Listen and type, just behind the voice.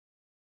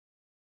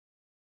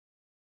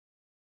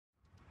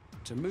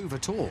To move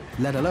at all,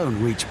 let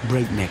alone reach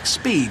breakneck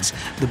speeds,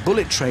 the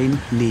bullet train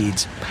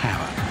needs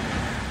power.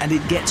 And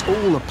it gets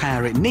all the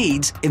power it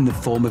needs in the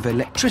form of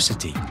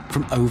electricity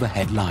from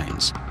overhead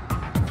lines.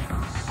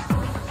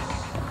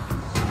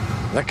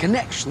 The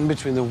connection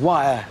between the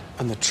wire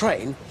and the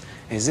train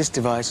is this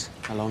device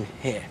along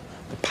here,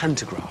 the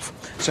pantograph.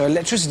 So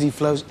electricity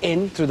flows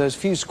in through those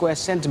few square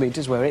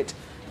centimetres where it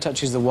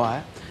touches the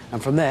wire,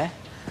 and from there,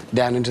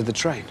 down into the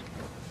train.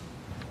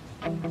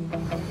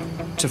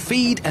 To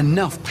feed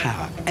enough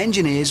power,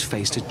 engineers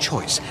faced a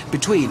choice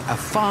between a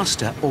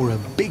faster or a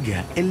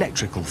bigger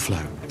electrical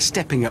flow,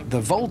 stepping up the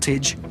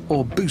voltage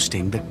or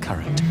boosting the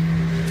current.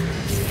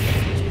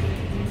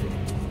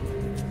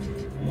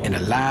 In a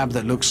lab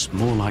that looks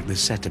more like the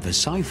set of a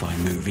sci-fi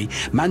movie,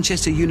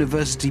 Manchester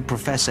University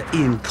professor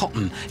Ian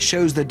Cotton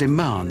shows the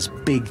demands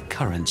big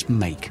currents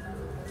make.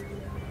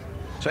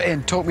 So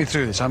Ian, talk me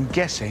through this. I'm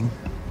guessing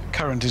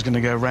current is going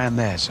to go around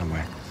there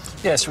somewhere.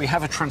 Yeah, so we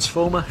have a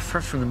transformer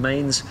fresh from the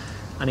mains,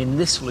 and in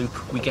this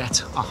loop we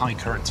get a high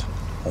current.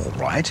 All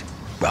right.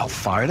 Well,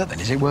 fire it up then.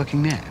 Is it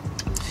working now?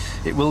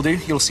 It will do.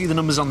 You'll see the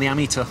numbers on the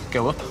ammeter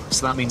go up,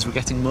 so that means we're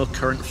getting more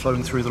current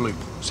flowing through the loop.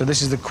 So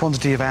this is the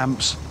quantity of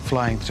amps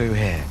flying through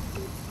here.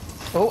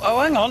 Oh,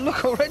 hang on,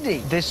 look already.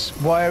 This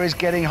wire is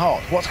getting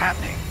hot. What's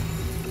happening?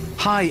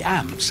 High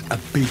amps, a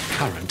big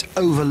current,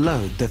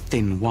 overload the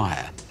thin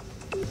wire.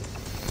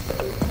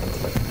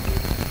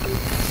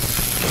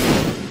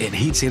 It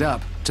heats it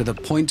up to the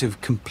point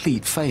of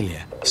complete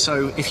failure.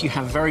 So if you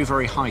have very,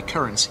 very high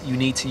currents, you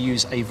need to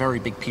use a very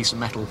big piece of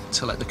metal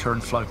to let the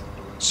current flow.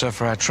 So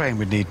for our train,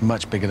 we'd need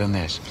much bigger than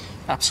this?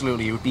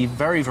 Absolutely. It would be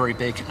very, very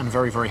big and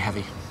very, very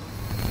heavy.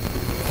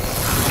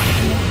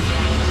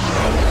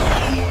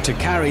 To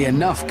carry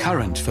enough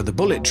current for the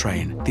bullet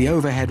train, the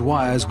overhead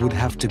wires would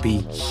have to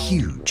be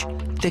huge,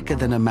 thicker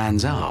than a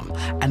man's arm,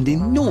 and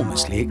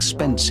enormously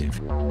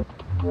expensive.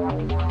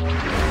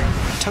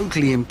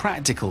 Totally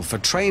impractical for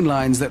train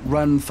lines that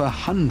run for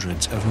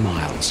hundreds of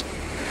miles.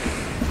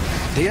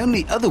 The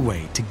only other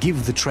way to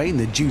give the train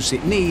the juice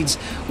it needs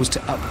was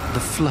to up the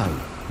flow,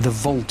 the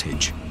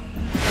voltage.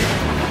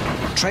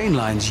 Train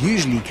lines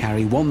usually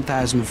carry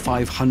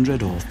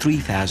 1,500 or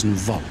 3,000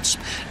 volts,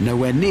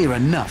 nowhere near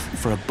enough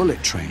for a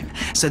bullet train,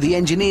 so the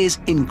engineers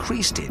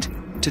increased it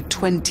to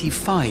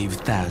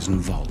 25,000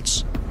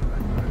 volts.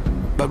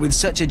 But with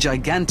such a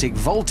gigantic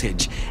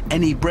voltage,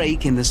 any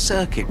break in the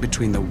circuit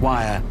between the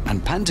wire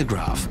and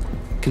pantograph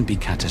can be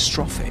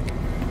catastrophic.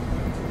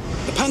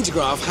 The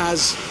pantograph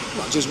has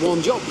not just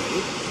one job,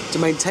 really, to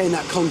maintain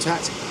that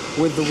contact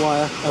with the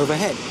wire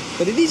overhead.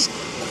 But it is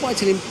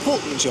quite an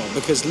important job,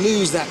 because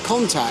lose that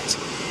contact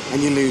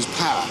and you lose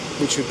power,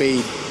 which would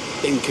be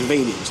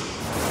inconvenient.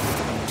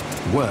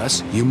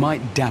 Worse, you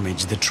might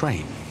damage the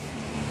train.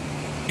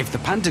 If the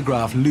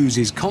pantograph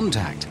loses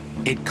contact,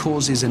 it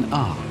causes an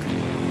arc.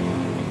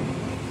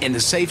 In the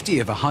safety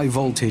of a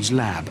high-voltage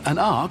lab, an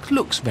arc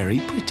looks very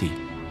pretty.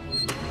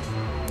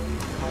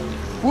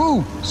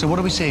 Woo! So what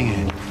are we seeing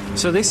here?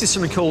 So this is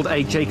something called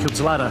a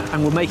Jacob's ladder,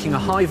 and we're making a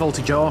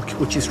high-voltage arc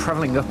which is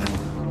travelling up.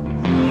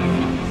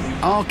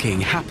 Arcing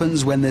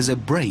happens when there's a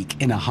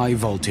break in a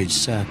high-voltage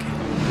circuit.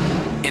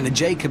 In the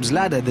Jacob's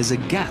ladder, there's a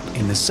gap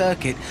in the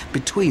circuit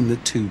between the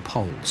two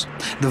poles.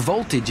 The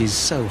voltage is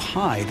so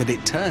high that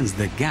it turns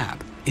the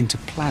gap into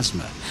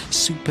plasma,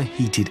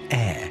 superheated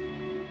air.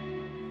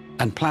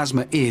 And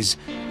plasma is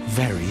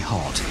very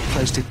hot,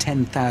 close to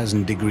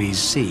 10,000 degrees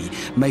C,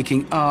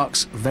 making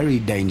arcs very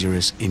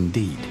dangerous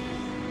indeed.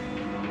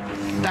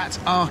 That's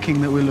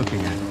arcing that we're looking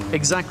at.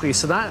 Exactly,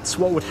 so that's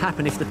what would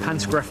happen if the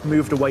pantograph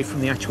moved away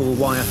from the actual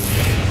wire.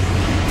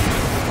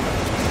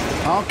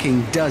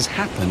 Arcing does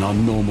happen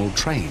on normal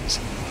trains.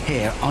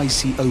 Here,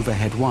 icy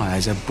overhead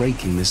wires are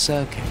breaking the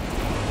circuit.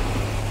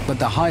 But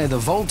the higher the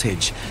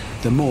voltage,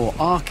 the more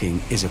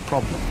arcing is a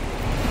problem.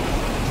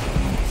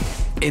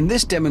 In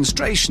this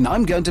demonstration,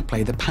 I'm going to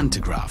play the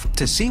pantograph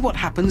to see what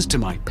happens to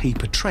my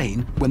paper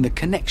train when the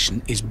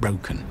connection is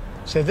broken.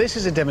 So this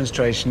is a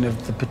demonstration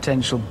of the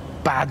potential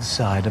bad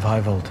side of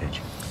high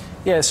voltage.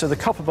 Yeah, so the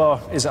copper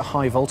bar is at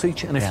high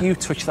voltage, and if you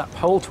touch that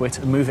pole to it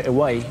and move it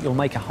away, you'll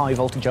make a high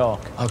voltage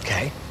arc.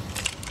 Okay.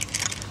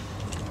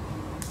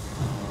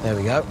 There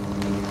we go.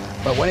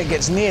 But when it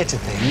gets near to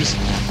things...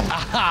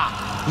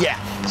 Aha! Yeah,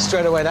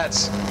 straight away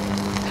that's...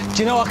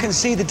 Do you know, I can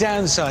see the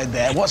downside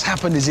there. What's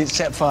happened is it's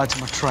set fire to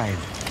my train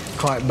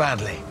quite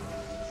badly.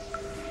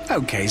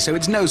 OK, so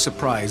it's no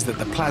surprise that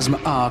the plasma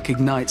arc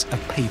ignites a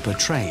paper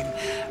train,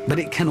 but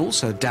it can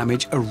also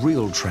damage a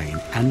real train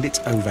and its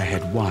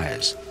overhead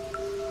wires.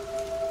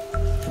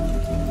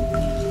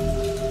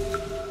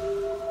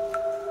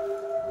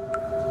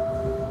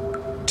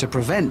 To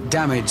prevent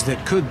damage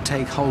that could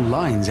take whole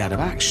lines out of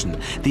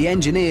action, the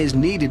engineers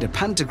needed a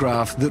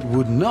pantograph that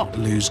would not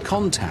lose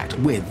contact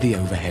with the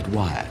overhead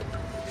wire.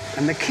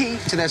 And the key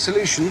to their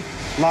solution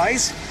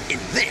lies in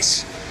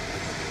this.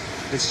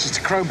 It's just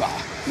a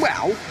crowbar.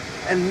 Well,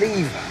 a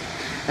lever.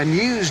 And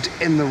used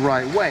in the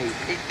right way,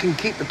 it can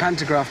keep the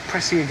pantograph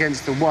pressing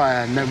against the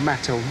wire no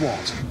matter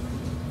what.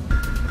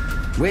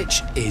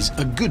 Which is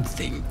a good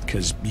thing,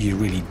 because you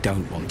really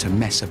don't want to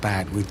mess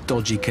about with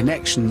dodgy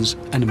connections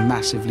and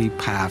massively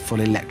powerful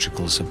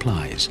electrical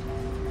supplies.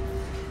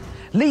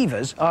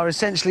 Levers are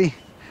essentially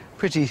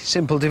pretty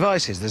simple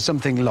devices. There's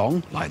something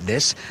long, like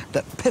this,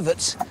 that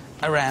pivots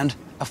around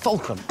a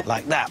fulcrum,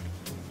 like that.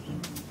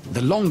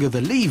 The longer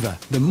the lever,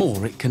 the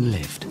more it can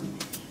lift.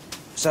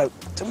 So,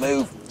 to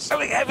move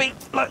something heavy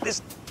like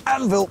this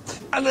anvil,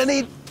 I'm going to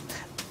need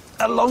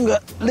a longer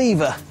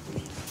lever.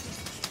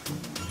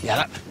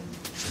 Yeah,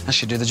 that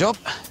should do the job.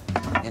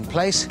 In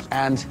place,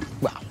 and,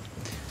 well,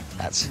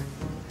 that's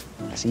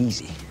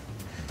easy.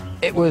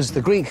 It was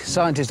the Greek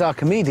scientist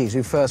Archimedes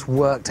who first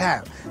worked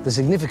out the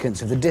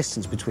significance of the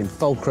distance between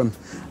fulcrum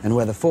and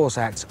where the force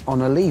acts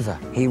on a lever.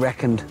 He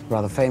reckoned,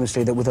 rather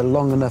famously, that with a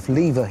long enough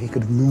lever he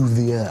could move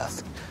the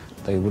Earth,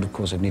 though he would, of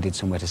course, have needed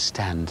somewhere to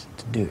stand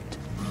to do it.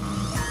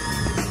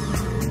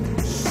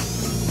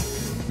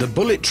 The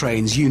bullet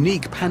train's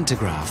unique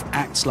pantograph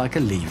acts like a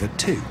lever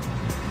too.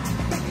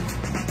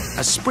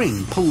 A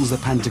spring pulls the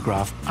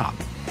pantograph up.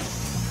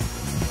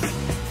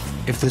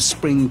 If the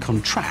spring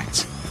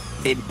contracts,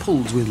 it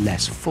pulls with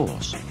less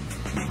force.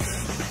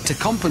 To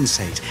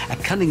compensate, a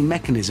cunning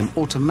mechanism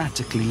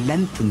automatically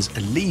lengthens a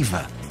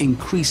lever,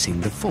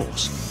 increasing the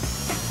force.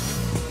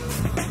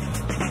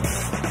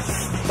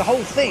 The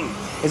whole thing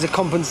is a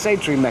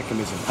compensatory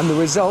mechanism, and the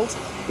result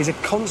is a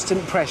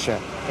constant pressure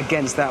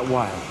against that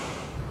wire.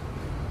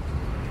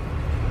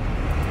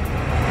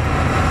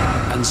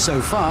 And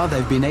so far,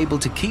 they've been able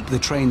to keep the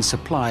train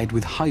supplied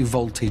with high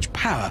voltage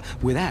power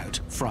without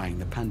frying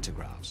the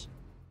pantographs.